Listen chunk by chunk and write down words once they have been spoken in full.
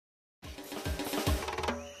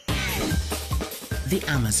The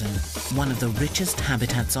Amazon, one of the richest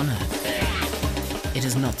habitats on Earth. It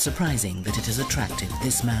is not surprising that it has attracted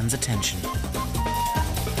this man's attention.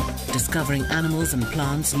 Discovering animals and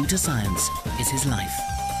plants new to science is his life,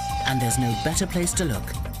 and there's no better place to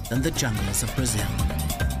look than the jungles of Brazil.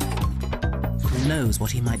 Who knows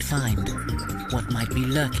what he might find, what might be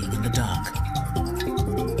lurking in the dark.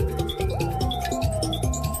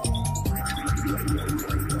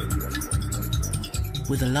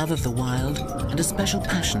 With a love of the wild and a special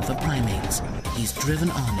passion for primates, he's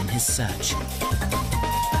driven on in his search.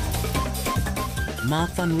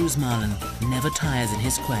 Mark van Roosmalen never tires in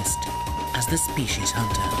his quest as the species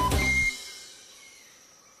hunter.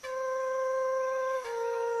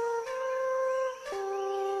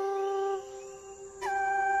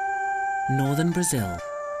 Northern Brazil.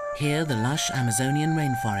 Here the lush Amazonian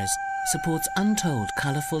rainforest supports untold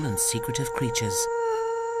colourful and secretive creatures.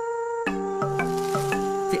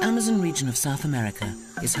 The Amazon region of South America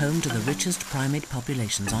is home to the richest primate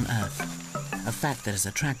populations on Earth, a fact that has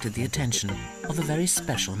attracted the attention of a very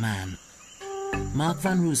special man. Mark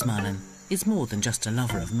van Roosmalen is more than just a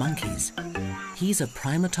lover of monkeys. He's a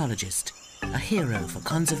primatologist, a hero for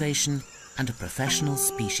conservation and a professional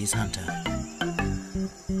species hunter.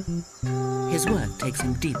 His work takes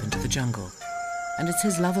him deep into the jungle, and it's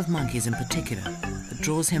his love of monkeys in particular that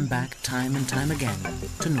draws him back time and time again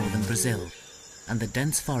to northern Brazil and the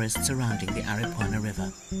dense forest surrounding the Aripuanã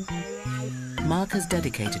River. Mark has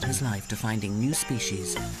dedicated his life to finding new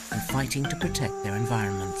species and fighting to protect their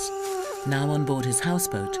environments. Now on board his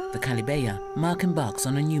houseboat, the Calibeia, Mark embarks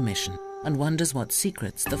on a new mission and wonders what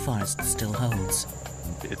secrets the forest still holds.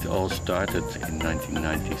 It all started in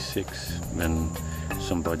 1996 when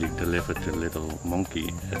somebody delivered a little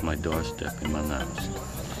monkey at my doorstep in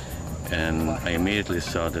Manaus. And I immediately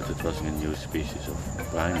saw that it was a new species of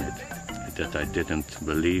primate, that I didn't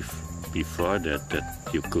believe before that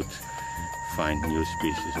you could find new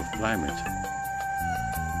species of primate.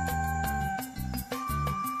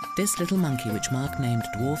 This little monkey, which Mark named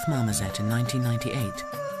Dwarf Marmoset in 1998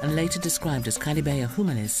 and later described as Calibeia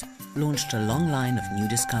humilis, launched a long line of new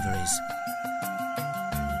discoveries.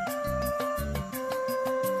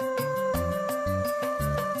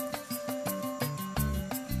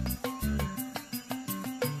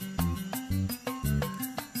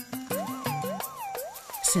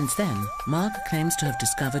 Since then, Mark claims to have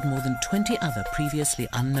discovered more than 20 other previously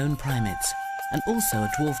unknown primates, and also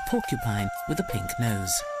a dwarf porcupine with a pink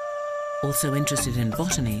nose. Also interested in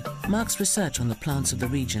botany, Mark's research on the plants of the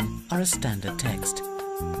region are a standard text.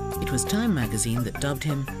 It was Time magazine that dubbed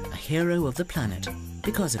him a hero of the planet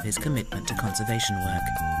because of his commitment to conservation work.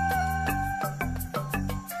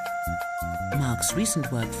 Mark's recent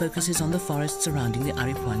work focuses on the forest surrounding the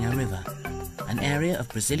Aripuanã River, an area of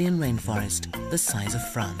Brazilian rainforest the size of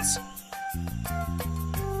France.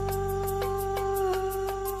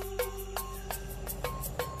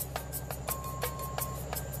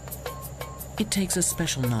 It takes a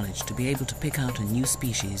special knowledge to be able to pick out a new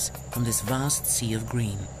species from this vast sea of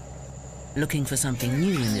green. Looking for something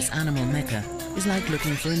new in this animal mecca is like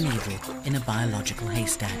looking for a needle in a biological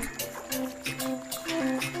haystack.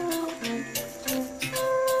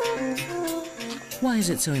 Why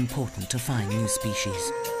is it so important to find new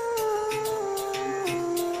species?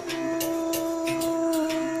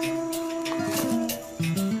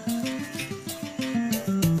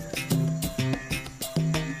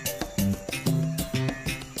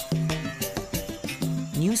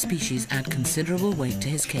 New species add considerable weight to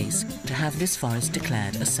his case to have this forest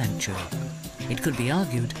declared a sanctuary. It could be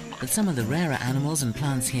argued that some of the rarer animals and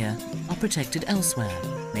plants here are protected elsewhere,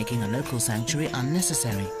 making a local sanctuary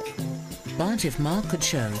unnecessary. But if Mark could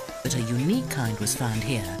show that a unique kind was found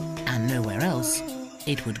here and nowhere else,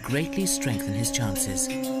 it would greatly strengthen his chances.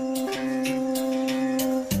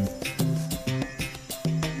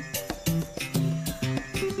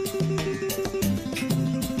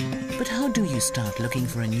 But how do you start looking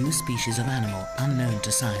for a new species of animal unknown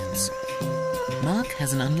to science? Mark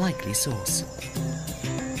has an unlikely source.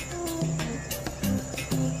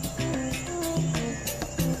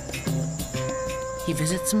 He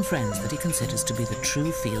visits some friends that he considers to be the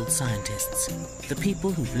true field scientists, the people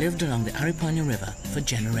who've lived along the Aripuanã River for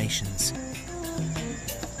generations.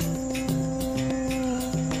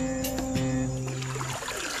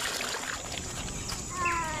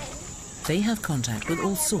 They have contact with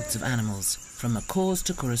all sorts of animals, from macaws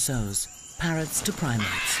to curassows, parrots to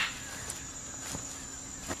primates.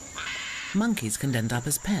 Monkeys can end up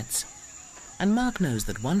as pets, and Mark knows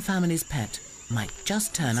that one family's pet might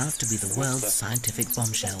just turn out to be the world's scientific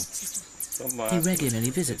bombshell. He regularly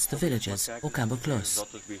visits the villages or caboclos.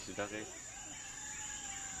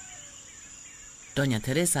 Doña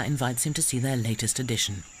Teresa invites him to see their latest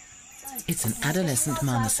addition. It's an adolescent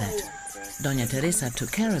marmoset. Doña Teresa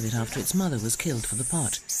took care of it after its mother was killed for the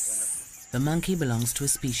pot. The monkey belongs to a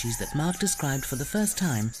species that Mark described for the first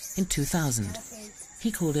time in 2000.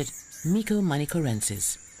 He called it Mico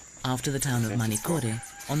manicorensis, after the town of Manicore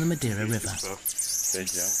on the Madeira River.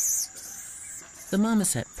 The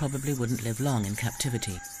marmoset probably wouldn't live long in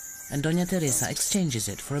captivity, and Doña Teresa exchanges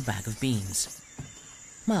it for a bag of beans.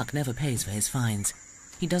 Mark never pays for his finds.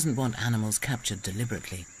 He doesn't want animals captured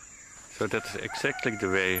deliberately. So that's exactly the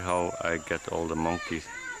way how I get all the monkeys,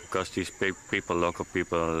 because these people, local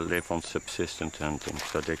people, live on subsistence hunting,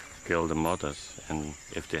 so they kill the mothers, and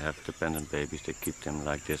if they have dependent babies, they keep them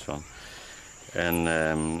like this one. And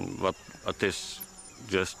what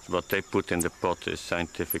they put in the pot is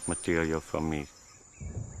scientific material for me.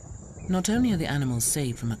 Not only are the animals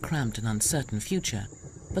saved from a cramped and uncertain future,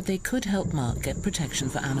 but they could help Mark get protection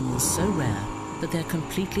for animals so rare that they're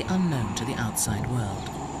completely unknown to the outside world.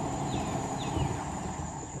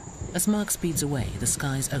 As Mark speeds away, the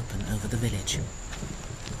skies open over the village.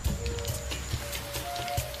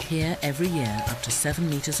 Here, every year, up to 7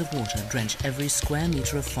 meters of water drench every square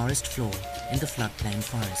meter of forest floor in the floodplain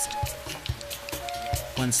forest.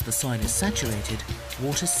 Once the soil is saturated,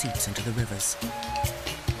 water seeps into the rivers.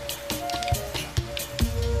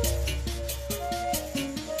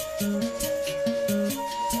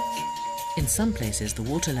 In some places, the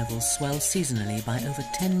water levels swell seasonally by over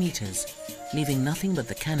 10 meters, leaving nothing but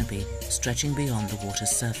the canopy stretching beyond the water's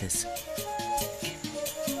surface.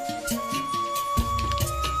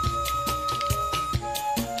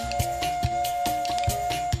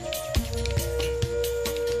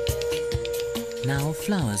 Now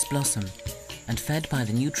flowers blossom, and fed by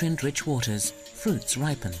the nutrient-rich waters, fruits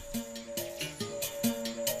ripen.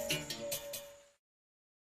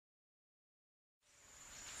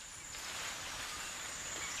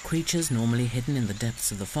 Creatures normally hidden in the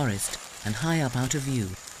depths of the forest and high up out of view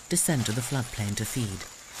descend to the floodplain to feed,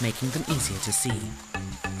 making them easier to see.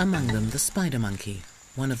 Among them, the spider monkey,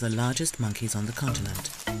 one of the largest monkeys on the continent.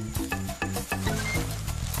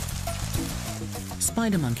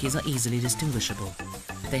 Spider monkeys are easily distinguishable.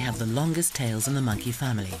 They have the longest tails in the monkey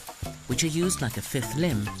family, which are used like a fifth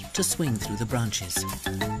limb to swing through the branches.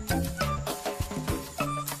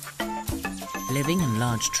 Living in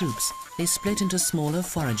large troops, they split into smaller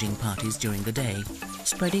foraging parties during the day,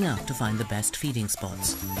 spreading out to find the best feeding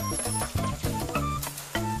spots.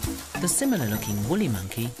 The similar-looking woolly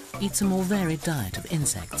monkey eats a more varied diet of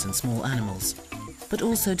insects and small animals, but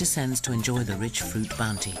also descends to enjoy the rich fruit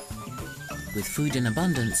bounty. With food in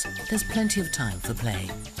abundance, there's plenty of time for play.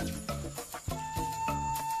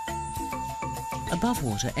 Above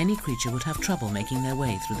water, any creature would have trouble making their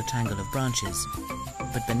way through the tangle of branches.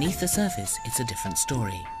 But beneath the surface, it's a different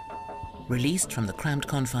story. Released from the cramped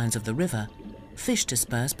confines of the river, fish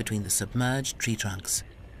disperse between the submerged tree trunks.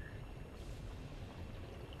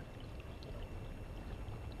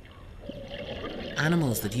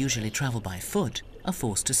 Animals that usually travel by foot are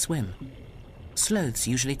forced to swim. Sloths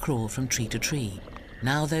usually crawl from tree to tree.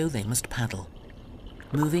 Now, though, they must paddle.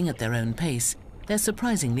 Moving at their own pace, they're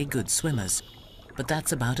surprisingly good swimmers, but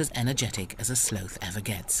that's about as energetic as a sloth ever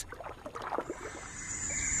gets.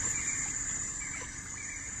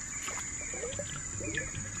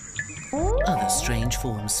 Other strange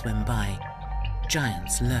forms swim by,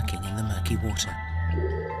 giants lurking in the murky water.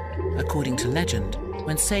 According to legend,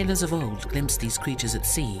 when sailors of old glimpsed these creatures at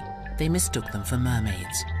sea, they mistook them for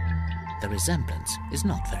mermaids. The resemblance is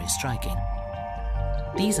not very striking.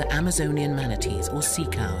 These are Amazonian manatees or sea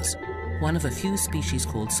cows, one of a few species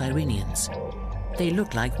called sirenians. They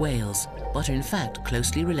look like whales, but are in fact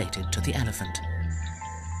closely related to the elephant.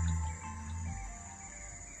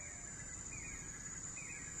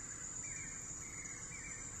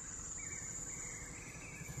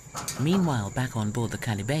 Meanwhile, back on board the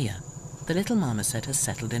Calibeya, the little marmoset has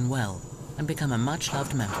settled in well and become a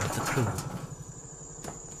much-loved member of the crew.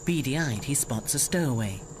 Beady-eyed, he spots a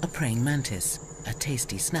stowaway, a praying mantis, a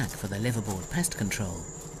tasty snack for the liveaboard pest control.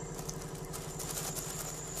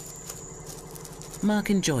 Mark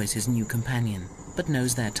enjoys his new companion, but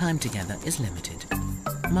knows their time together is limited.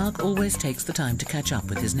 Mark always takes the time to catch up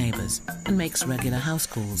with his neighbors and makes regular house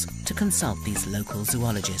calls to consult these local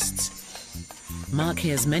zoologists. Mark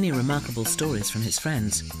hears many remarkable stories from his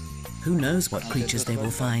friends. Who knows what creatures they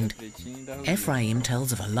will find? Ephraim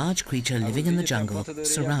tells of a large creature living in the jungle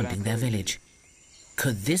surrounding their village.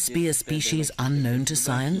 Could this be a species unknown to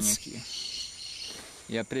science?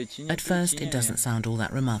 At first, it doesn't sound all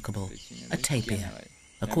that remarkable. A tapir.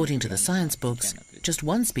 According to the science books, just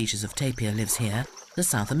one species of tapir lives here, the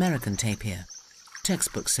South American tapir.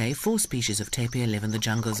 Textbooks say 4 species of tapir live in the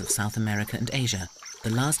jungles of South America and Asia,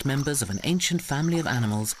 the last members of an ancient family of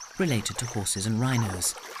animals related to horses and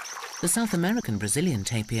rhinos. The South American Brazilian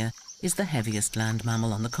tapir is the heaviest land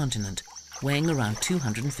mammal on the continent, weighing around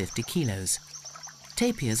 250 kilos.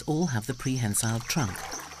 Tapirs all have the prehensile trunk,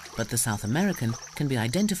 but the South American can be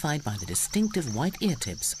identified by the distinctive white ear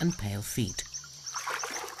tips and pale feet.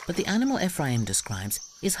 But the animal Ephraim describes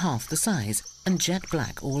is half the size and jet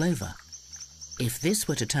black all over. If this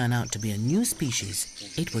were to turn out to be a new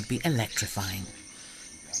species, it would be electrifying.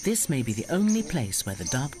 This may be the only place where the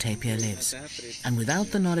dark tapir lives, and without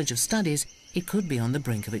the knowledge of studies, it could be on the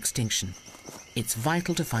brink of extinction. It's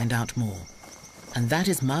vital to find out more, and that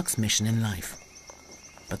is Mark's mission in life.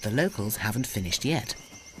 But the locals haven't finished yet.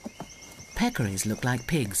 Peccaries look like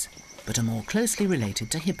pigs, but are more closely related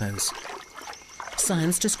to hippos.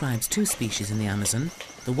 Science describes 2 species in the Amazon,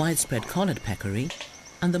 the widespread collared peccary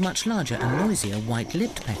and the much larger and noisier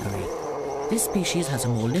white-lipped peccary. This species has a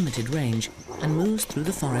more limited range and moves through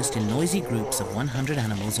the forest in noisy groups of 100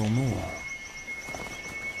 animals or more.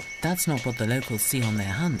 That's not what the locals see on their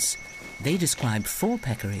hunts. They describe 4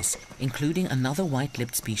 peccaries, including another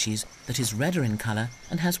white-lipped species that is redder in color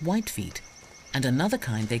and has white feet, and another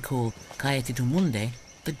kind they call Caetitumunde,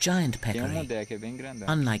 the giant peccary.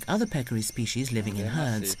 Unlike other peccary species living in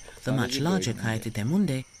herds, the much larger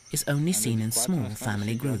Caetitumunde is only seen in small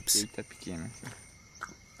family groups.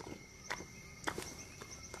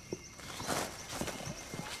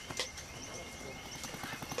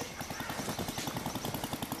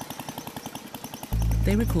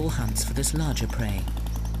 They recall hunts for this larger prey.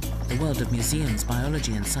 The world of museums,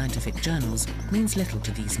 biology and scientific journals means little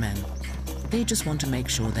to these men. They just want to make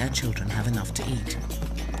sure their children have enough to eat.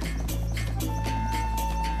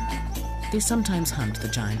 They sometimes hunt the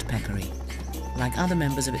giant peccary. Like other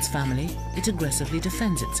members of its family, it aggressively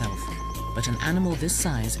defends itself, but an animal this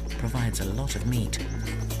size provides a lot of meat.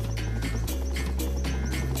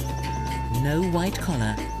 No white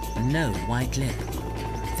collar, no white lip.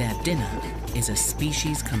 Their dinner is a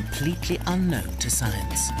species completely unknown to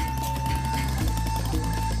science.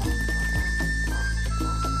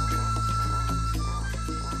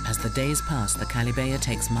 As the days pass, the Calibeya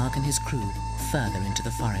takes Mark and his crew further into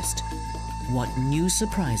the forest. What new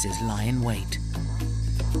surprises lie in wait?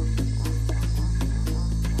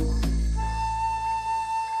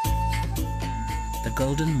 The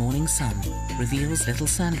golden morning sun reveals little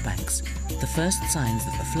sandbanks, the first signs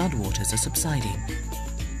that the floodwaters are subsiding.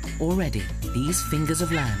 Already, these fingers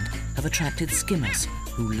of land have attracted skimmers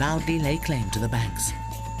who loudly lay claim to the banks.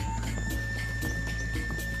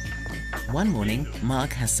 One morning,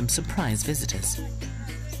 Mark has some surprise visitors.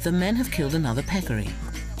 The men have killed another peccary,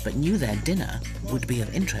 but knew their dinner would be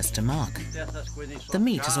of interest to Mark. The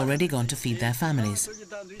meat has already gone to feed their families,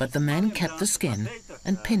 but the men kept the skin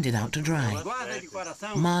and pinned it out to dry.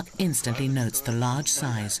 Mark instantly notes the large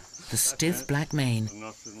size, the stiff black mane,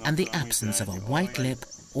 and the absence of a white lip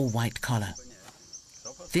or white collar.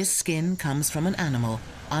 This skin comes from an animal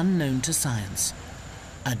unknown to science,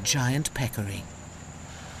 a giant peccary.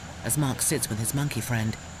 As Mark sits with his monkey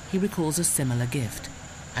friend, he recalls a similar gift,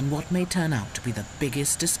 and what may turn out to be the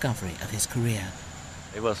biggest discovery of his career.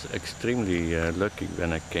 I was extremely lucky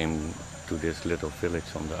when I came to this little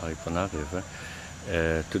village on the Aripuanã River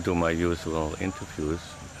to do my usual interviews,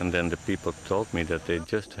 and then the people told me that they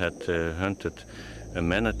just had hunted a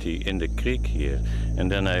manatee in the creek here, and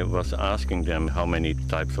then I was asking them how many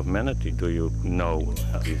types of manatee do you know,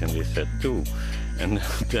 and they said 2, and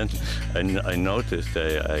then I noticed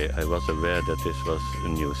I was aware that this was a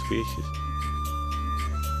new species.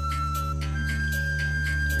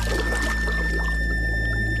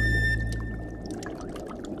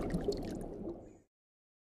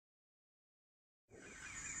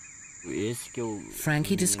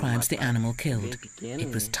 Frankie describes the animal killed.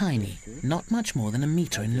 It was tiny, not much more than a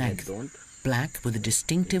meter in length, black with a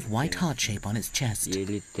distinctive white heart shape on its chest.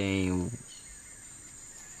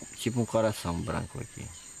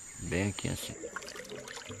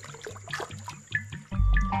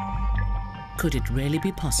 Could it really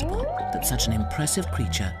be possible that such an impressive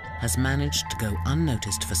creature has managed to go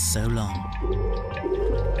unnoticed for so long?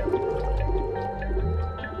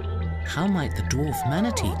 How might the dwarf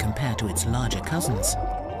manatee compare to its larger cousins?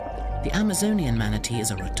 The Amazonian manatee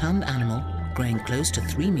is a rotund animal growing close to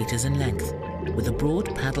 3 meters in length, with a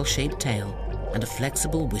broad paddle-shaped tail and a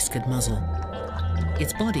flexible whiskered muzzle.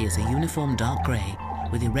 Its body is a uniform dark grey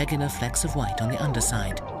with irregular flecks of white on the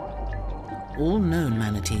underside. All known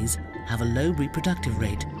manatees have a low reproductive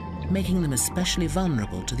rate, making them especially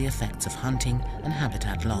vulnerable to the effects of hunting and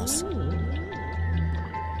habitat loss.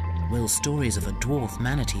 Will stories of a dwarf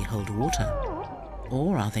manatee hold water?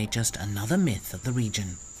 Or are they just another myth of the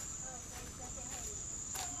region?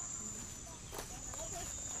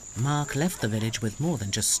 Mark left the village with more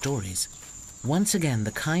than just stories. Once again,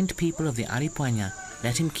 the kind people of the Aripuanã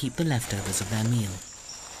let him keep the leftovers of their meal.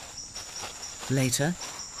 Later,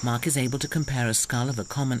 Mark is able to compare a skull of a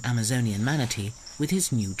common Amazonian manatee with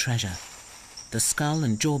his new treasure, the skull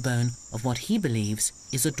and jawbone of what he believes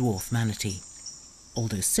is a dwarf manatee.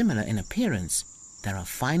 Although similar in appearance, there are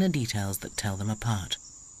finer details that tell them apart.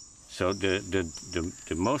 So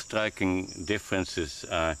the most striking differences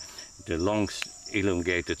are the long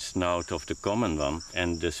elongated snout of the common one,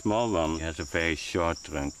 and the small one has a very short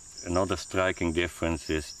trunk. Another striking difference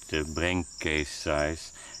is the brain case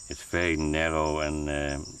size. It's very narrow and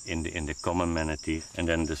in the common manatee, and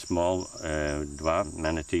then the small dwarf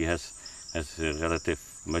manatee has a relative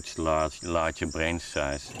much larger brain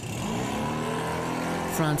size.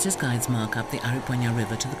 Francis guides Mark up the Aripuanã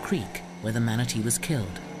River to the creek where the manatee was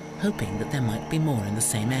killed, hoping that there might be more in the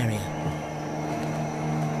same area.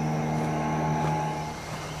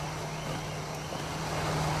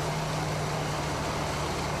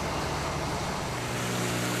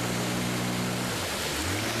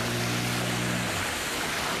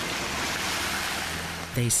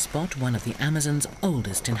 They spot one of the Amazon's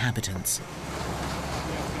oldest inhabitants.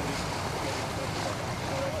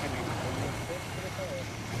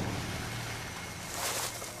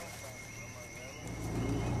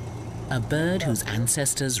 A bird whose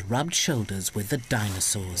ancestors rubbed shoulders with the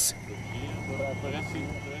dinosaurs.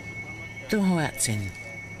 The Hoatzin.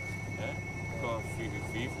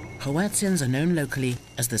 Hoatzins are known locally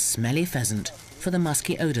as the smelly pheasant for the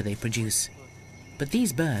musky odor they produce. But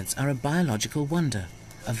these birds are a biological wonder,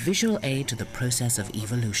 a visual aid to the process of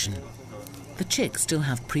evolution. The chicks still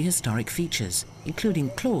have prehistoric features, including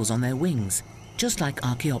claws on their wings, just like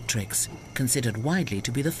Archaeopteryx, considered widely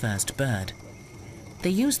to be the first bird.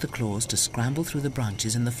 They use the claws to scramble through the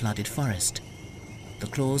branches in the flooded forest. The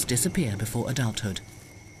claws disappear before adulthood.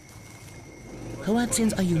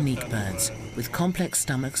 Hoatzins are unique birds, with complex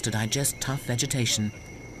stomachs to digest tough vegetation.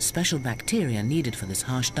 Special bacteria needed for this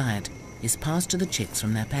harsh diet is passed to the chicks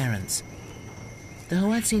from their parents. The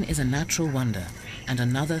Hoatzin is a natural wonder and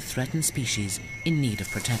another threatened species in need of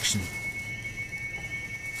protection.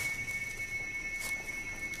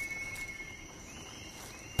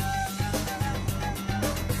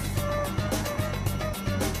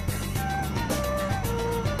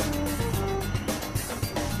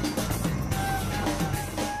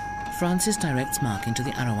 Francis directs Mark into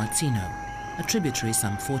the Arawatsino, a tributary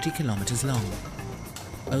some 40 kilometers long.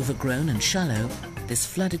 Overgrown and shallow, this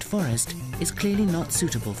flooded forest is clearly not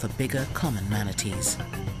suitable for bigger common manatees.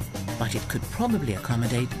 But it could probably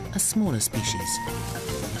accommodate a smaller species.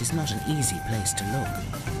 It is not an easy place to look.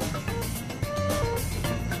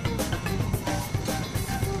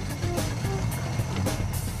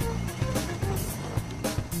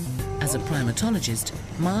 As a primatologist,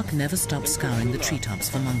 Mark never stops scouring the treetops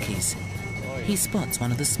for monkeys. He spots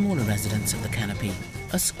one of the smaller residents of the canopy,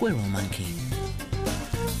 a squirrel monkey.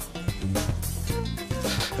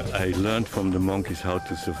 I learned from the monkeys how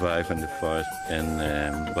to survive in the forest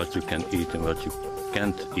and what you can eat and what you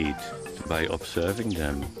can't eat by observing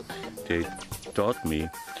them. They taught me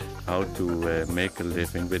how to make a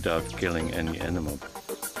living without killing any animal.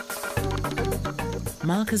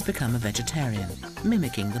 Mark has become a vegetarian,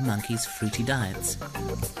 mimicking the monkeys' fruity diets.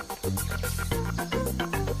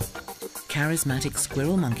 Charismatic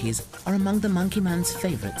squirrel monkeys are among the monkey man's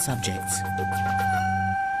favorite subjects.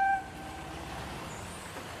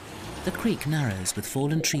 The creek narrows with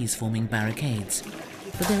fallen trees forming barricades,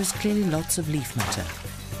 but there is clearly lots of leaf matter.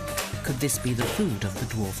 Could this be the food of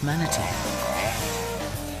the dwarf manatee?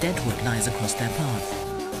 Dead wood lies across their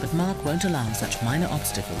path, but Mark won't allow such minor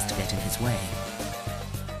obstacles to get in his way.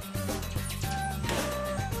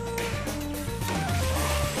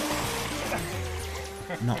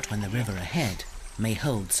 Not when the river ahead may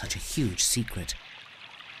hold such a huge secret.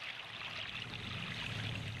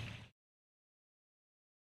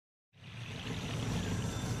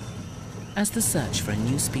 As the search for a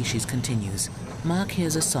new species continues, Mark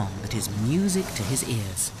hears a song that is music to his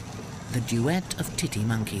ears, the duet of titty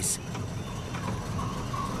monkeys.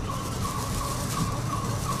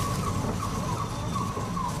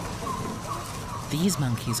 These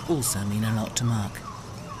monkeys also mean a lot to Mark.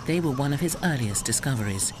 They were one of his earliest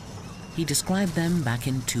discoveries. He described them back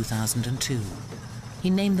in 2002. He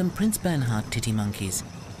named them Prince Bernhard titty monkeys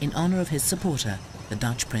in honor of his supporter, the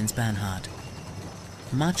Dutch Prince Bernhard.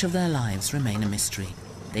 Much of their lives remain a mystery.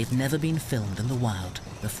 They've never been filmed in the wild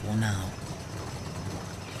before now.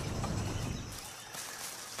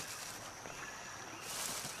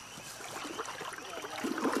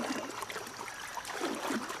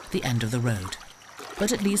 the end of the road.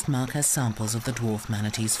 But at least Mark has samples of the dwarf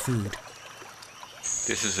manatee's food.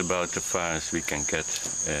 This is about the farthest we can get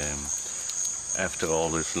after all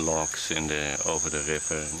these logs over the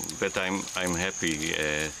river. But I'm happy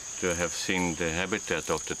to have seen the habitat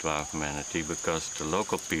of the dwarf manatee, because the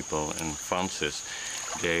local people in Francis,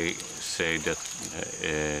 they say that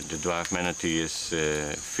the dwarf manatee is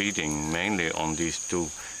feeding mainly on these two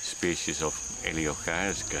species of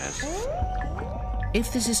Eliocharis grass.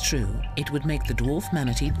 If this is true, it would make the dwarf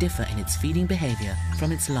manatee differ in its feeding behavior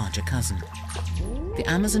from its larger cousin. The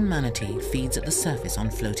Amazon manatee feeds at the surface on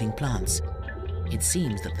floating plants. It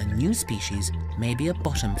seems that the new species may be a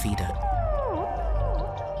bottom feeder.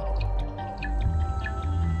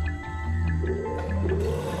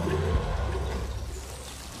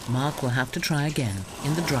 Mark will have to try again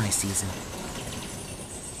in the dry season.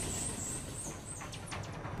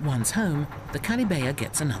 Once home, the Calibeya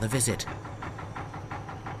gets another visit.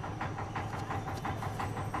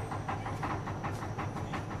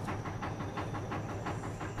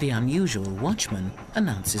 The unusual watchman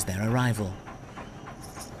announces their arrival.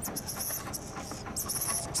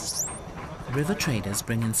 River traders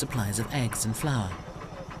bring in supplies of eggs and flour.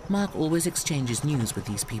 Mark always exchanges news with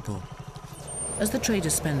these people. As the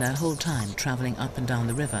traders spend their whole time traveling up and down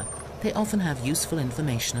the river, they often have useful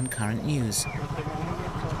information and current news.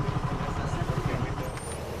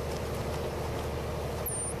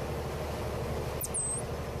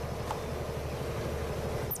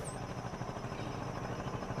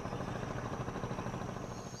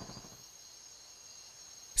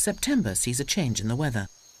 September sees a change in the weather.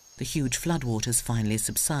 The huge floodwaters finally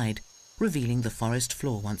subside, revealing the forest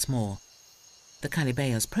floor once more. The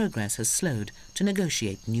Calibeya's progress has slowed to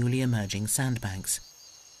negotiate newly emerging sandbanks.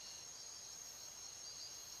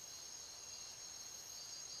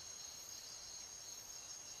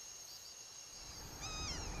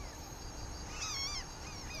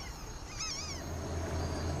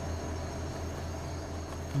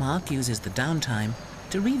 Mark uses the downtime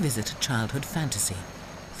to revisit a childhood fantasy,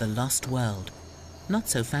 the Lost World. Not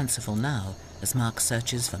so fanciful now as Mark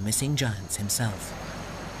searches for missing giants himself.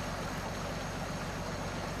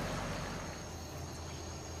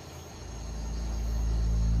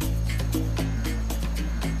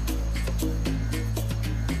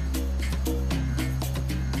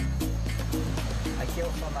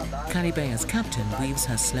 Calibeya's captain weaves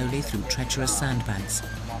her slowly through treacherous sandbanks,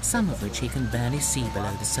 some of which he can barely see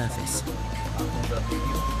below the surface.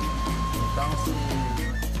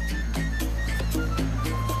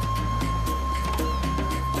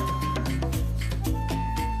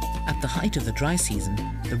 At the height of the dry season,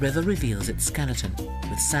 the river reveals its skeleton,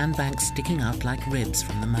 with sandbanks sticking out like ribs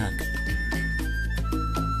from the murk.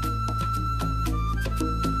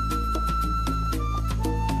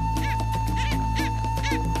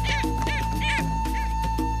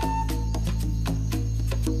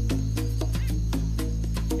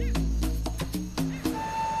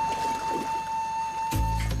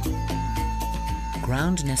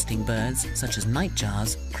 Ground-nesting birds, such as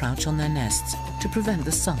nightjars, crouch on their nests to prevent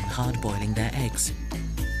the sun hard-boiling their eggs.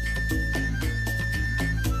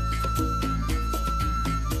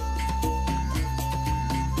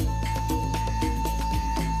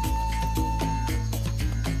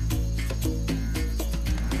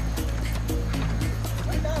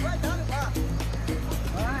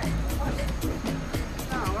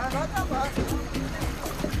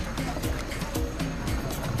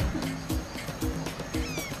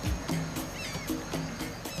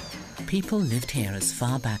 People lived here as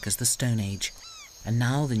far back as the Stone Age, and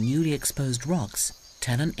now the newly exposed rocks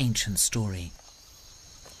tell an ancient story.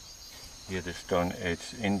 Here the Stone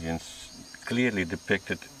Age Indians clearly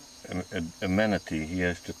depicted a manatee.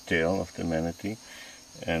 Here's the tail of the manatee,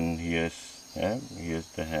 and here's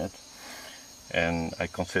the head. And I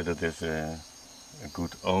consider this a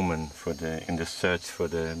good omen in the search for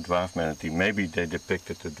the dwarf manatee. Maybe they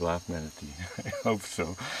depicted the dwarf manatee. I hope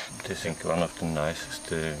so. This is one of the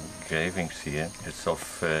nicest engravings here. It's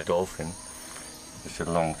of a dolphin. It's a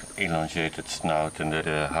long elongated snout and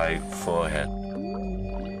a high forehead.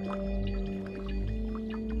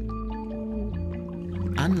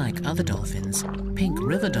 Unlike other dolphins, pink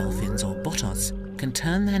river dolphins or botos can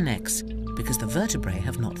turn their necks because the vertebrae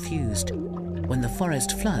have not fused. When the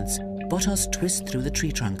forest floods, botos twist through the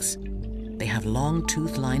tree trunks. They have long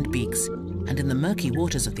tooth-lined beaks and in the murky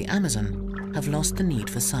waters of the Amazon have lost the need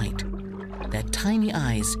for sight. Their tiny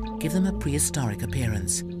eyes give them a prehistoric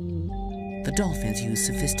appearance. The dolphins use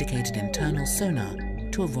sophisticated internal sonar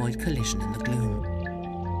to avoid collision in the gloom.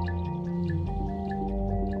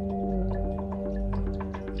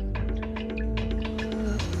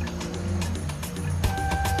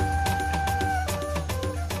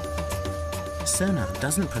 sonar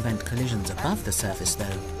doesn't prevent collisions above the surface,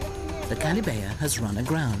 though. The Calibea has run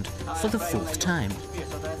aground for the 4th time.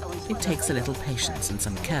 It takes a little patience and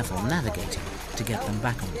some careful navigating to get them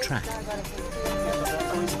back on track.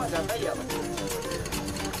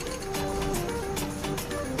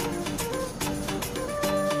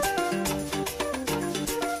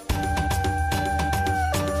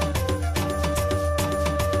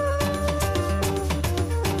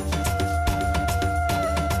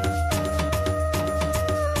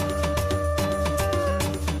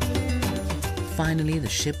 Finally, the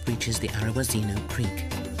ship reaches the Arowazino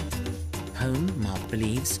Creek. Home, Mark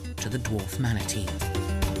believes, to the dwarf manatee.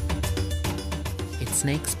 It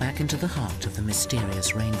snakes back into the heart of the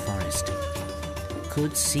mysterious rainforest.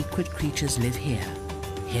 Could secret creatures live here,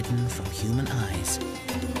 hidden from human eyes?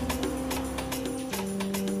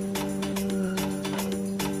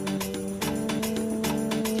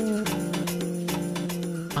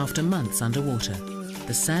 After months underwater,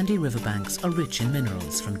 the sandy riverbanks are rich in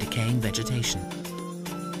minerals from decaying vegetation.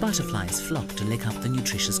 Butterflies flock to lick up the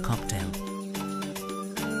nutritious cocktail.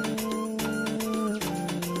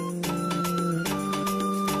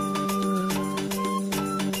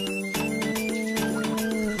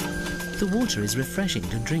 The water is refreshing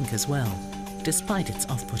to drink as well, despite its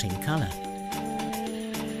off-putting colour.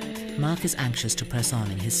 Mark is anxious to press on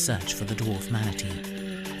in his search for the dwarf manatee.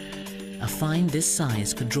 A find this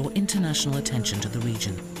size could draw international attention to the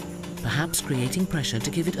region, perhaps creating pressure to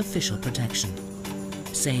give it official protection,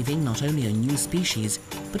 saving not only a new species,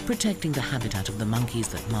 but protecting the habitat of the monkeys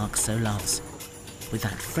that Mark so loves. With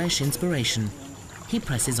that fresh inspiration, he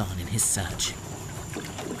presses on in his search.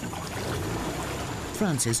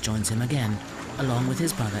 Francis joins him again, along with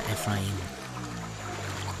his brother Ephraim.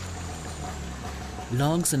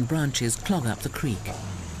 Logs and branches clog up the creek.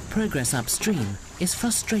 Progress upstream is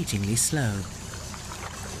frustratingly slow.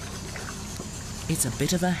 It's a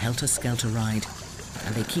bit of a helter-skelter ride,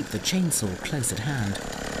 and they keep the chainsaw close at hand.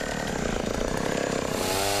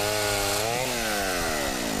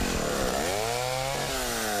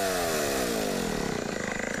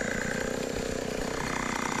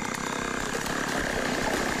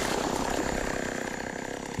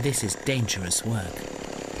 This is dangerous work.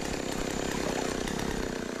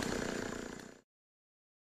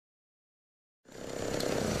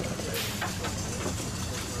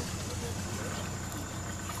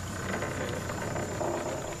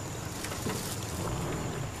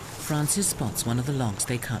 Francis spots one of the logs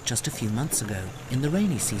they cut just a few months ago, in the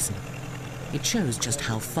rainy season. It shows just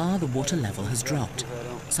how far the water level has dropped,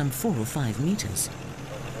 some 4 or 5 meters.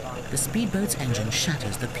 The speedboat's engine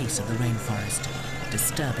shatters the peace of the rainforest,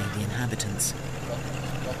 disturbing the inhabitants.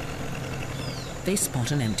 They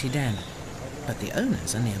spot an empty den, but the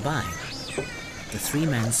owners are nearby. The 3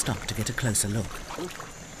 men stop to get a closer look.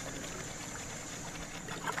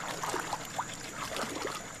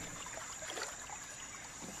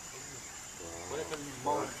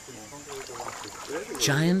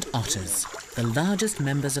 Giant otters, the largest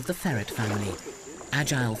members of the ferret family,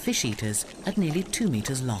 agile fish eaters at nearly 2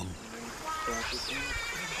 meters long.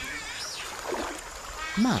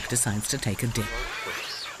 Mark decides to take a dip.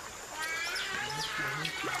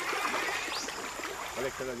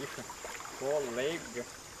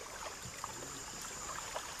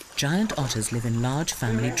 Giant otters live in large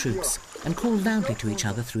family troops and call loudly to each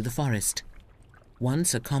other through the forest.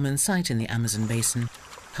 Once a common sight in the Amazon basin,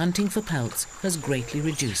 hunting for pelts has greatly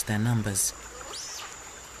reduced their numbers.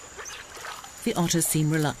 The otters seem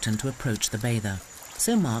reluctant to approach the bather,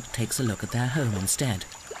 so Mark takes a look at their home instead.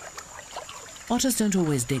 Otters don't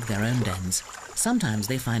always dig their own dens. Sometimes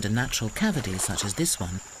they find a natural cavity, such as this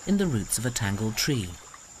one, in the roots of a tangled tree.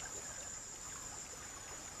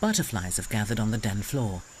 Butterflies have gathered on the den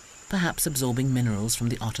floor, perhaps absorbing minerals from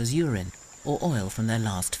the otter's urine or oil from their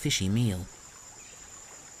last fishy meal.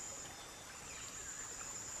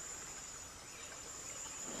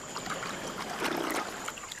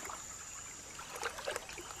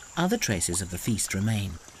 Other traces of the feast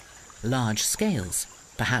remain. Large scales,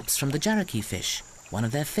 perhaps from the jarraky fish, one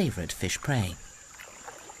of their favorite fish prey.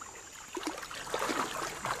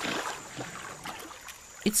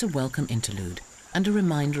 It's a welcome interlude and a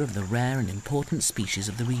reminder of the rare and important species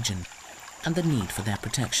of the region and the need for their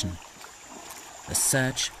protection. The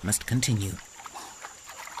search must continue.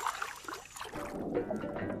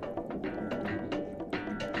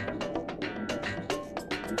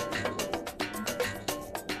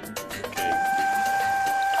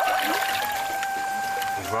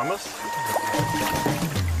 Vamos.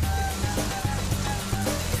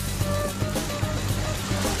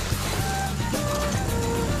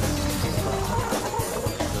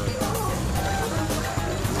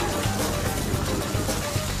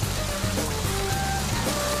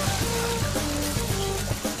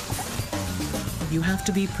 You have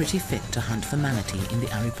to be pretty fit to hunt for manatee in the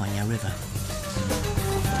Aripuanã River.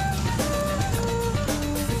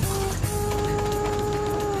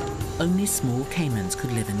 Only small caimans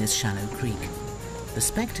could live in this shallow creek. The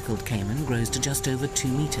spectacled caiman grows to just over 2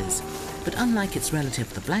 meters, but unlike its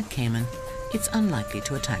relative the black caiman, it's unlikely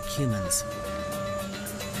to attack humans.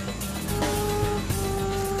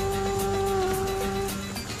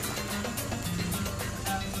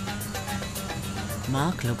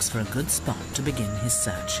 Mark looks for a good spot to begin his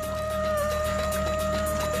search.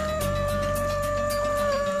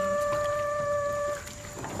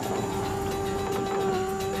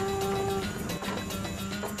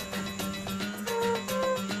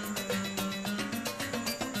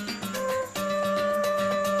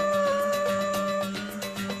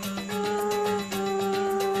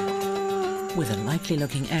 With a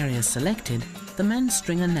likely-looking area selected, the men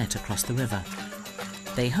string a net across the river.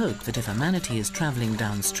 They hope that if a manatee is travelling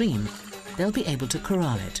downstream, they'll be able to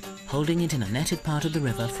corral it, holding it in a netted part of the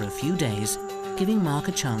river for a few days, giving Mark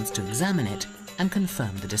a chance to examine it and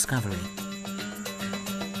confirm the discovery.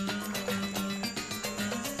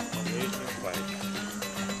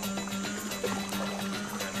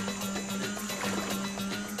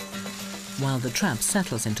 While the trap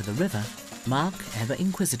settles into the river, Mark, ever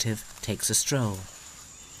inquisitive, takes a stroll.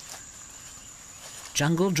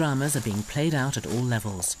 Jungle dramas are being played out at all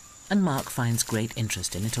levels, and Mark finds great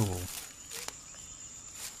interest in it all.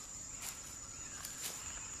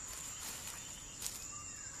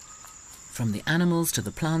 From the animals to the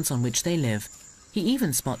plants on which they live, he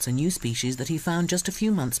even spots a new species that he found just a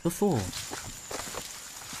few months before.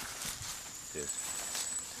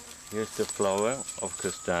 Here's the flower of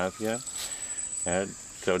Gustavia.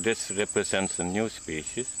 So this represents a new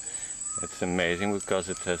species. It's amazing because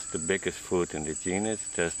it has the biggest fruit in the genus.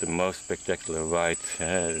 It has the most spectacular white,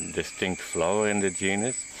 distinct flower in the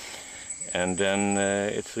genus. And then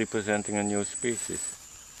it's representing a new species.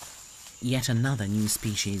 Yet another new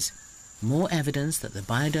species. More evidence that the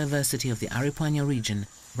biodiversity of the Aripuanã region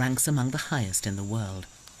ranks among the highest in the world.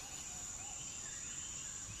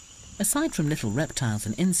 Aside from little reptiles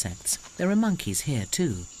and insects, there are monkeys here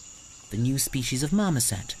too. The new species of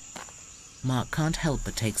marmoset. Mark can't help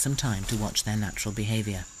but take some time to watch their natural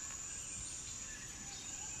behavior.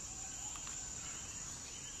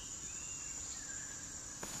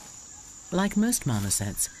 Like most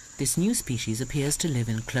marmosets, this new species appears to live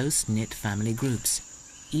in close-knit family groups,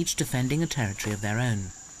 each defending a territory of their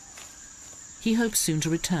own. He hopes soon to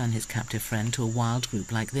return his captive friend to a wild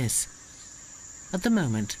group like this. At the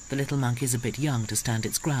moment, the little monkey is a bit young to stand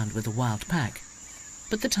its ground with a wild pack,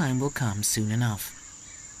 but the time will come soon enough.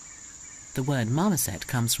 The word marmoset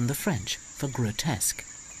comes from the French for grotesque,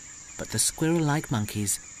 but the squirrel-like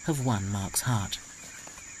monkeys have won Mark's heart.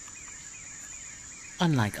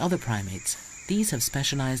 Unlike other primates, these have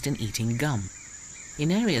specialized in eating gum. In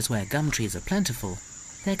areas where gum trees are plentiful,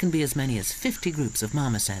 there can be as many as 50 groups of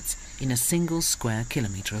marmosets in a single square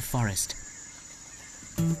kilometre of forest.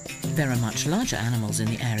 There are much larger animals in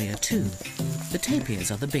the area too. The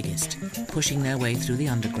tapirs are the biggest, pushing their way through the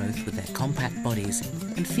undergrowth with their compact bodies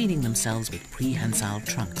and feeding themselves with prehensile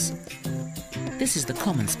trunks. This is the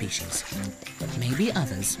common species, but maybe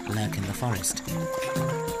others lurk in the forest.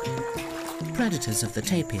 Predators of the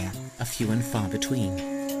tapir are few and far between.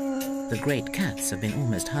 The great cats have been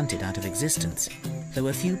almost hunted out of existence, though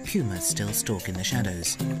a few pumas still stalk in the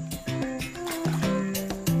shadows.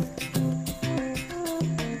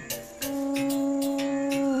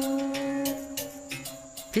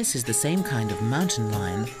 This is the same kind of mountain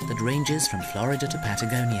lion that ranges from Florida to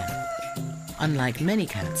Patagonia. Unlike many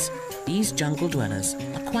cats, these jungle dwellers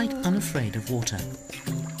are quite unafraid of water.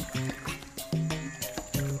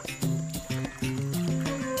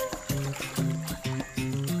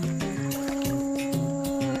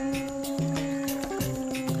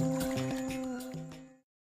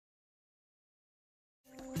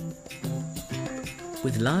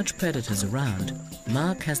 With large predators around,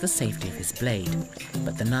 Mark has the safety of his blade,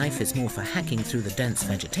 but the knife is more for hacking through the dense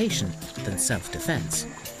vegetation than self-defense.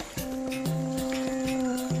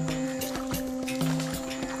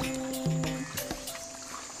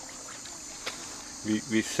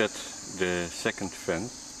 We set the second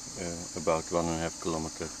fence about 1.5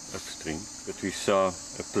 kilometers upstream, but we saw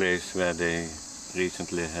a place where they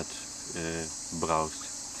recently had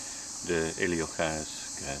browsed the Eliocharis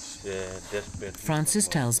grass. Francis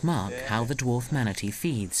tells Mark how the dwarf manatee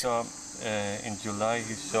feeds. So in July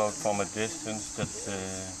he saw from a distance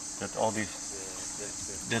that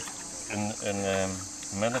a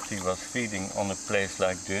manatee was feeding on a place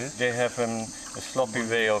like this. They have a sloppy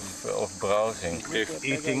way of browsing. They're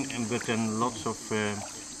eating, but then lots of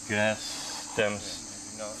grass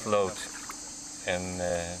stems float and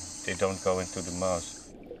they don't go into the mouth.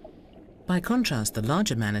 By contrast, the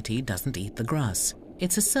larger manatee doesn't eat the grass.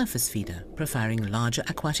 It's a surface feeder, preferring larger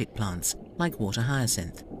aquatic plants like water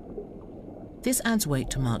hyacinth. This adds weight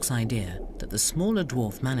to Mark's idea that the smaller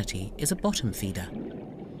dwarf manatee is a bottom feeder.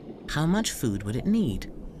 How much food would it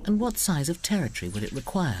need, and what size of territory would it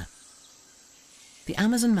require? The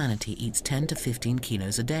Amazon manatee eats 10 to 15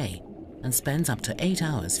 kilos a day and spends up to 8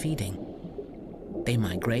 hours feeding. They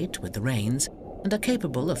migrate with the rains and are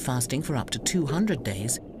capable of fasting for up to 200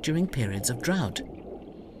 days during periods of drought.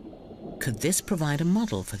 Could this provide a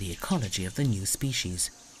model for the ecology of the new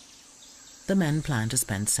species? The men plan to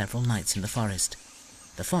spend several nights in the forest.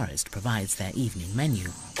 The forest provides their evening menu.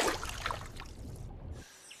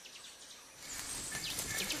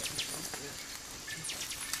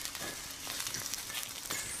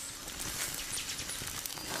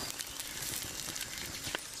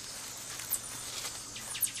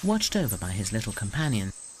 Watched over by his little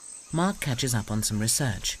companion, Mark catches up on some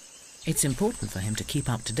research. It's important for him to keep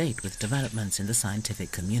up to date with developments in the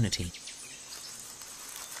scientific community.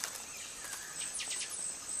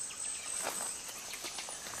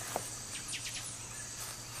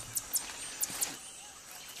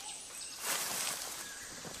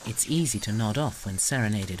 It's easy to nod off when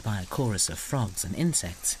serenaded by a chorus of frogs and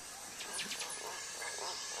insects.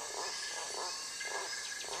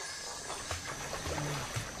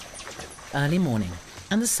 Early morning,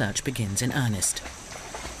 and the search begins in earnest.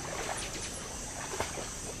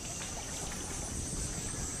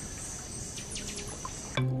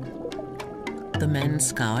 The men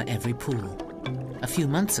scour every pool. A few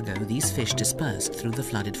months ago, these fish dispersed through the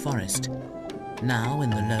flooded forest. Now, in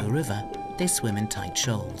the low river, they swim in tight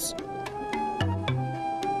shoals.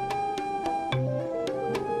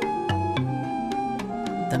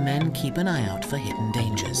 The men keep an eye out for hidden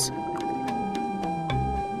dangers.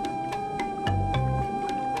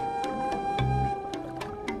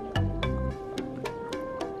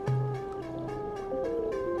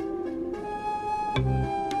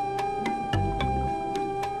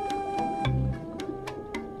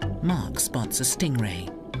 Mark spots a stingray,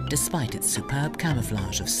 despite its superb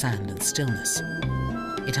camouflage of sand and stillness.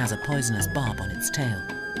 It has a poisonous barb on its tail.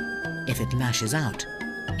 If it lashes out,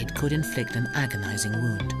 it could inflict an agonizing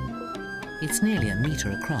wound. It's nearly a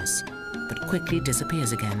meter across, but quickly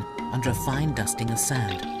disappears again under a fine dusting of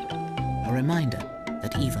sand. A reminder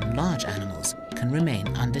that even large animals can remain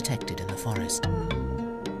undetected in the forest.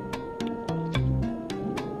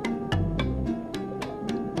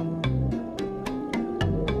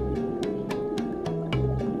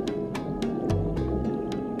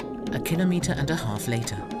 Kilometre and a half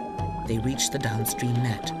later, they reach the downstream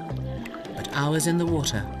net, but hours in the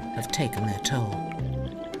water have taken their toll.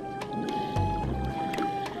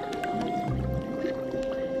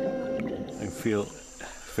 I feel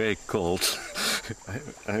very cold.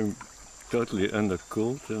 I'm totally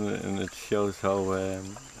undercooled, and it shows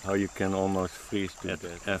how you can almost freeze to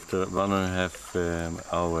death. After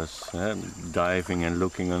 1.5 hours diving and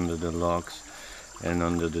looking under the logs, and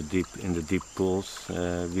in the deep pools,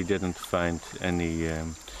 we didn't find any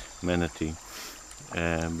manatee.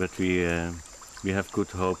 But we have good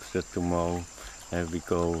hopes that tomorrow we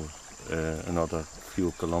go another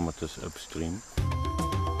few kilometers upstream.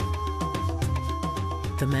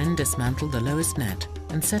 The men dismantle the lowest net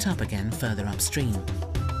and set up again further upstream.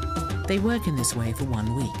 They work in this way for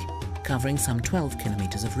 1 week, covering some 12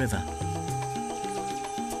 kilometers of river.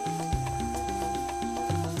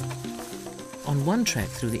 On one trek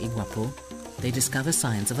through the Iguapu, they discover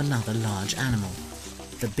signs of another large animal,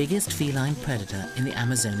 the biggest feline predator in the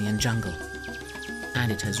Amazonian jungle.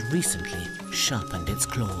 And it has recently sharpened its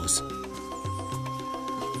claws.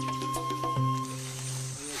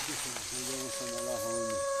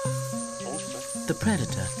 The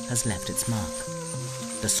predator has left its mark.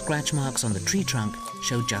 The scratch marks on the tree trunk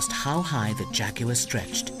show just how high the jaguar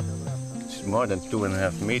stretched. It's more than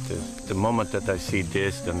 2.5 meters. The moment that I see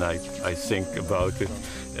this, then I think about it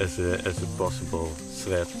as a possible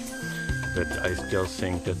threat. But I still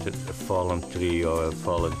think that a fallen tree or a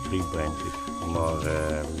fallen tree branch is more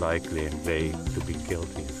likely way to be killed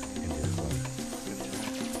in this one.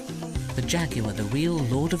 The jaguar, the real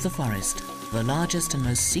lord of the forest, the largest and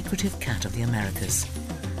most secretive cat of the Americas.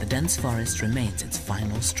 The dense forest remains its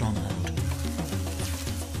final stronghold.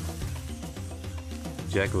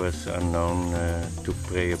 Jaguars are known to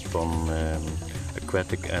prey upon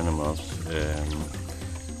aquatic animals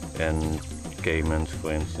and caimans,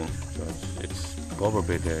 for instance. So it's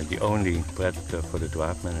probably the only predator for the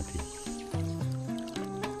dwarf manatee.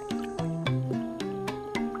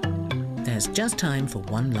 has just time for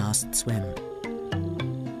one last swim.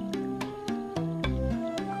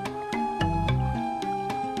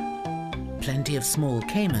 Plenty of small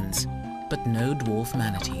caimans, but no dwarf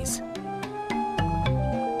manatees.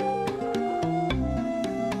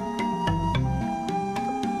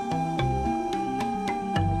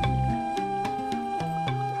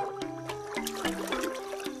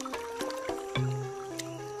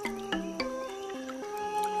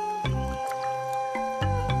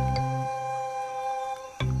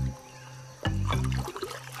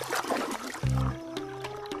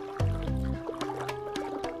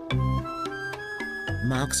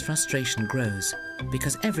 Mark's frustration grows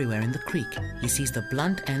because everywhere in the creek he sees the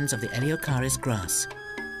blunt ends of the Eleocharis grass.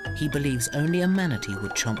 He believes only a manatee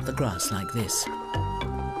would chomp the grass like this.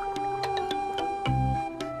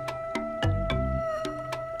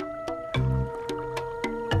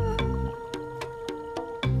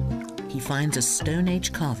 He finds a Stone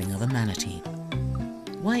Age carving of a manatee.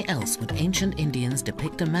 Why else would ancient Indians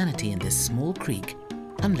depict a manatee in this small creek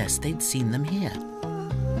unless they'd seen them here?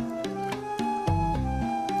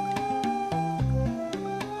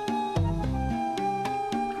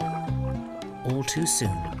 All too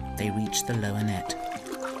soon, they reach the lower net.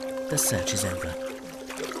 The search is over.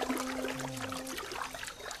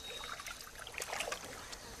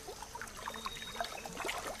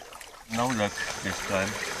 No luck this time.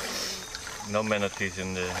 No manatees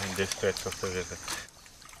in this stretch of the river.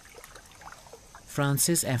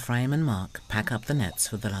 Francis, Ephraim and Mark pack up the nets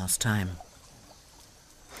for the last time.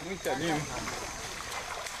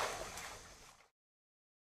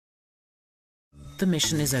 The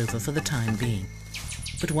mission is over for the time being.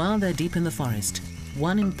 But while they're deep in the forest,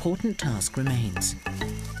 one important task remains.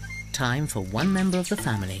 Time for one member of the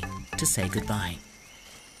family to say goodbye.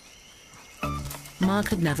 Mark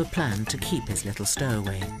had never planned to keep his little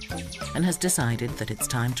stowaway and has decided that it's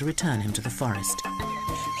time to return him to the forest.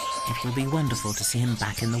 It will be wonderful to see him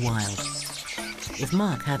back in the wild. If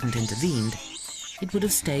Mark hadn't intervened, it would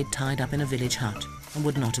have stayed tied up in a village hut and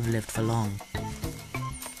would not have lived for long.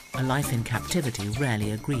 A life in captivity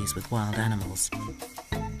rarely agrees with wild animals.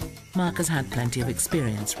 Mark has had plenty of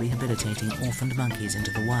experience rehabilitating orphaned monkeys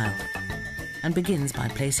into the wild and begins by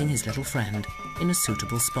placing his little friend in a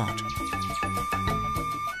suitable spot.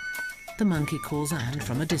 The monkey calls and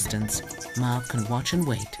from a distance, Mark can watch and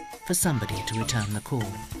wait for somebody to return the call.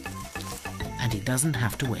 And he doesn't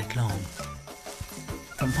have to wait long.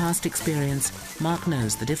 From past experience, Mark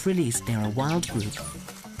knows that if released near a wild group,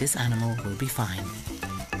 this animal will be fine.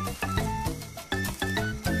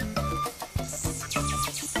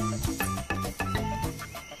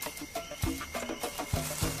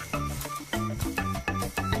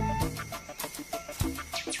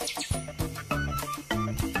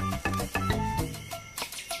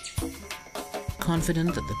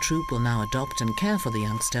 Confident that the troop will now adopt and care for the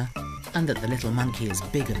youngster, and that the little monkey is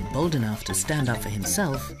big and bold enough to stand up for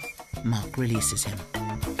himself, Mark releases him.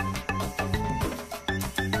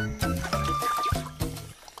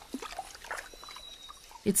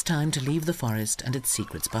 It's time to leave the forest and its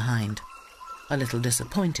secrets behind, a little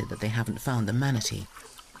disappointed that they haven't found the manatee,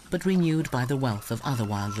 but renewed by the wealth of other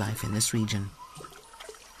wildlife in this region.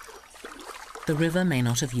 The river may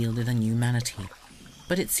not have yielded a new manatee,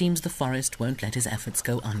 but it seems the forest won't let his efforts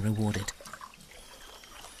go unrewarded.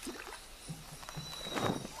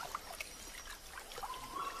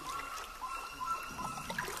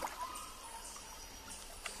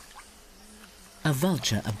 A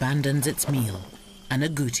vulture abandons its meal, an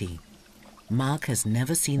agouti. Mark has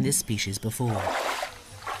never seen this species before.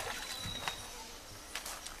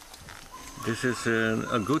 This is an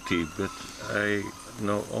agouti, but I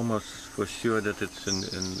know almost for sure that it's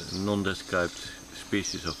a non-described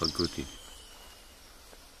species of agouti.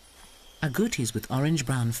 Agoutis with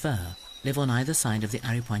orange-brown fur live on either side of the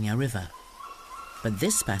Aripuanã River, but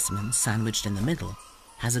this specimen, sandwiched in the middle,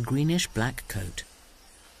 has a greenish-black coat.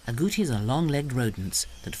 Agoutis are long-legged rodents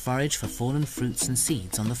that forage for fallen fruits and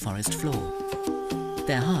seeds on the forest floor.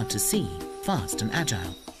 They're hard to see, fast and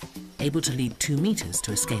agile, able to leap 2 meters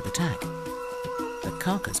to escape attack. The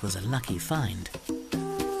carcass was a lucky find.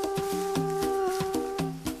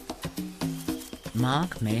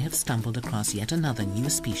 Mark may have stumbled across yet another new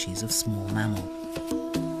species of small mammal.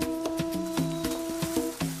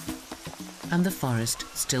 And the forest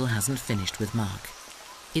still hasn't finished with Mark.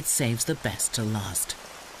 It saves the best till last.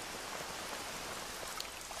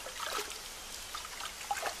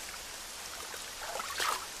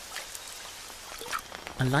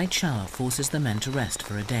 A light shower forces the men to rest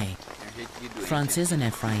for a day. Francis and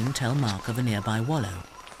Ephraim tell Mark of a nearby wallow,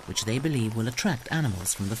 which they believe will attract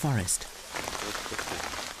animals from the forest.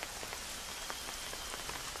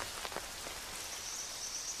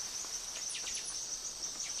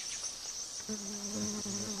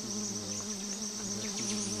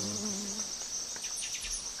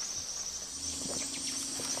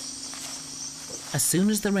 As soon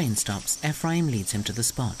as the rain stops, Ephraim leads him to the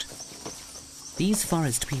spot. These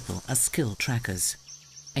forest people are skilled trackers,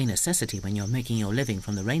 a necessity when you're making your living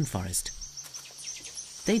from the rainforest.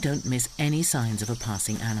 They don't miss any signs of a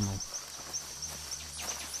passing animal.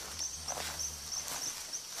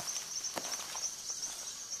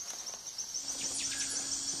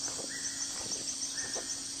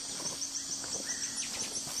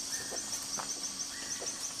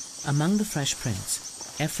 Among the fresh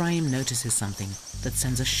prints, Ephraim notices something that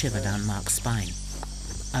sends a shiver down Mark's spine.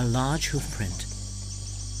 A large hoof print.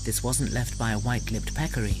 This wasn't left by a white-lipped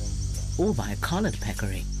peccary, or by a collared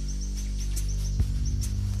peccary.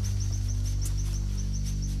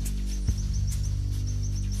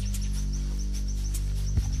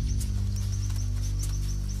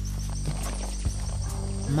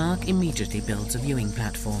 Mark immediately builds a viewing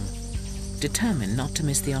platform, determined not to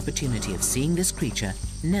miss the opportunity of seeing this creature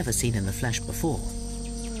never seen in the flesh before.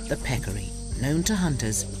 The peccary, known to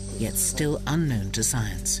hunters, yet still unknown to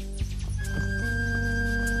science.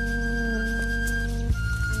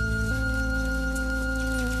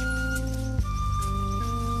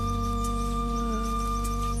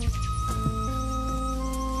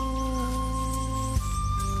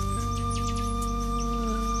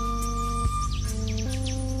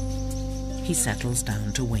 He settles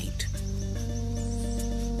down to wait.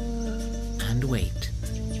 And wait.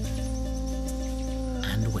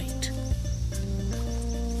 And wait.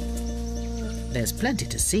 There's plenty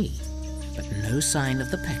to see, but no sign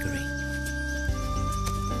of the peccary.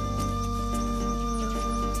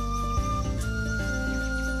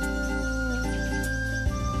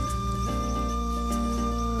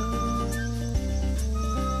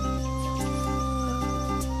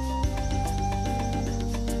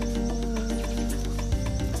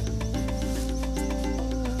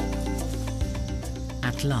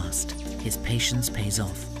 At last, his patience pays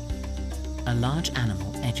off. A large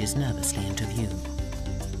animal edges nervously into view.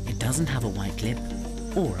 It doesn't have a white lip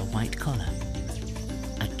or a white collar.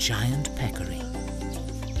 A giant peccary.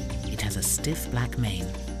 It has a stiff black mane,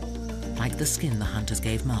 like the skin the hunters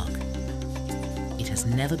gave Mark. It has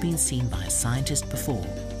never been seen by a scientist before,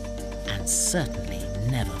 and certainly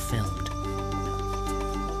never filmed.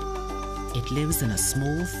 It lives in a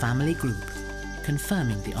small family group,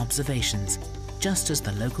 confirming the observations just as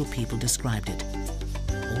the local people described it.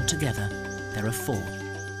 Altogether, there are 4,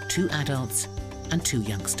 2 adults and 2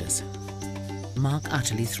 youngsters. Mark,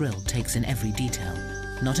 utterly thrilled, takes in every detail.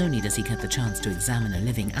 Not only does he get the chance to examine a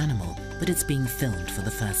living animal, but it's being filmed for the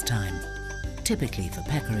first time. Typically for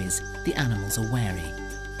peccaries, the animals are wary.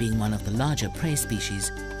 Being one of the larger prey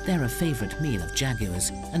species, they're a favorite meal of jaguars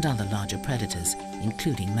and other larger predators,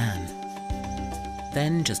 including man.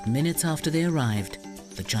 Then, just minutes after they arrived,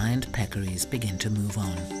 the giant peccaries begin to move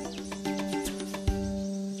on.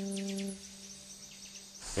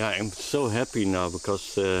 Yeah, I'm so happy now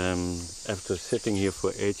because after sitting here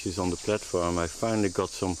for ages on the platform, I finally got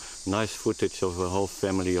some nice footage of a whole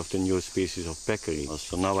family of the new species of peccary.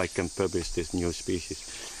 So now I can publish this new species.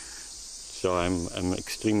 So I'm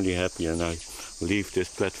extremely happy, and I leave this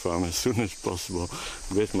platform as soon as possible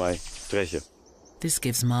with my treasure. This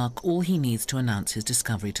gives Mark all he needs to announce his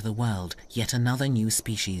discovery to the world, yet another new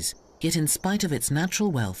species. Yet in spite of its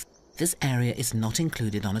natural wealth, this area is not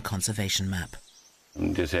included on a conservation map.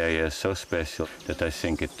 This area is so special that I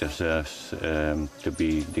think it deserves to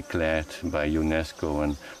be declared by UNESCO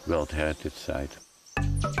and World Heritage Site.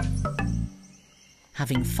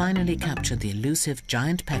 Having finally captured the elusive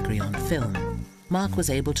giant peccary on film, Mark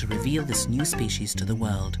was able to reveal this new species to the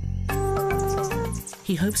world.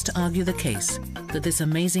 He hopes to argue the case that this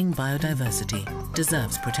amazing biodiversity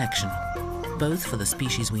deserves protection, both for the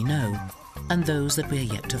species we know and those that we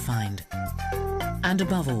are yet to find. And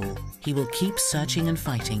above all, he will keep searching and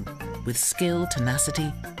fighting with skill,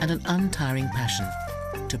 tenacity, and an untiring passion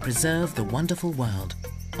to preserve the wonderful world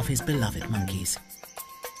of his beloved monkeys.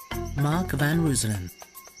 Mark van Rooselen,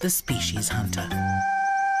 the species hunter.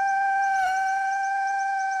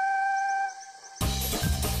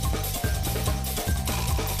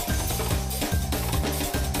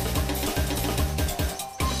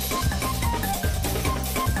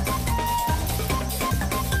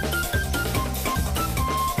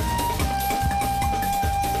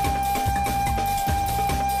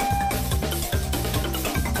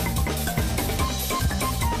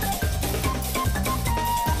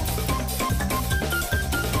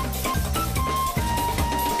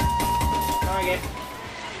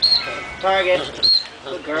 Target.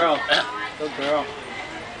 Good girl. Good girl.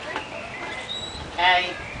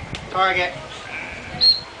 Hey. Target.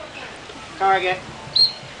 Target.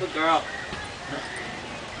 Good girl.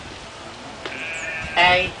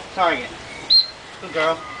 A. Target. Good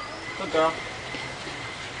girl. Good girl.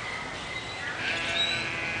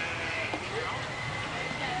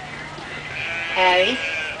 A.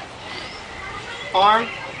 Arm.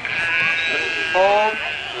 Hold.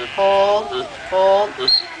 Hold. Hold.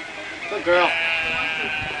 Good girl.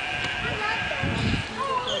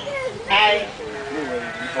 A.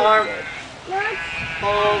 Arm.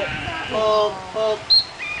 Hold. Hold. Hold.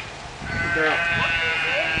 Good girl.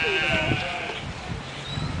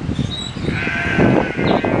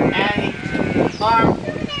 A. Arm.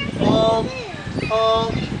 Hold.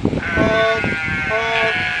 Hold. Hold.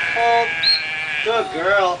 Hold. Hold. Good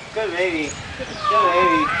girl. Good baby. Good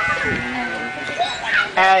baby.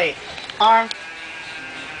 A. Arm.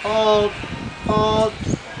 Hold. Hold.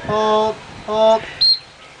 Hold. Hold.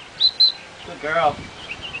 Good girl.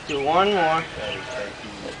 Do one more.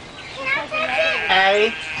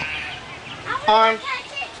 A. Arm.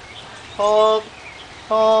 Hold.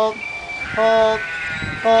 Hold. Hold.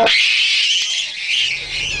 Hold.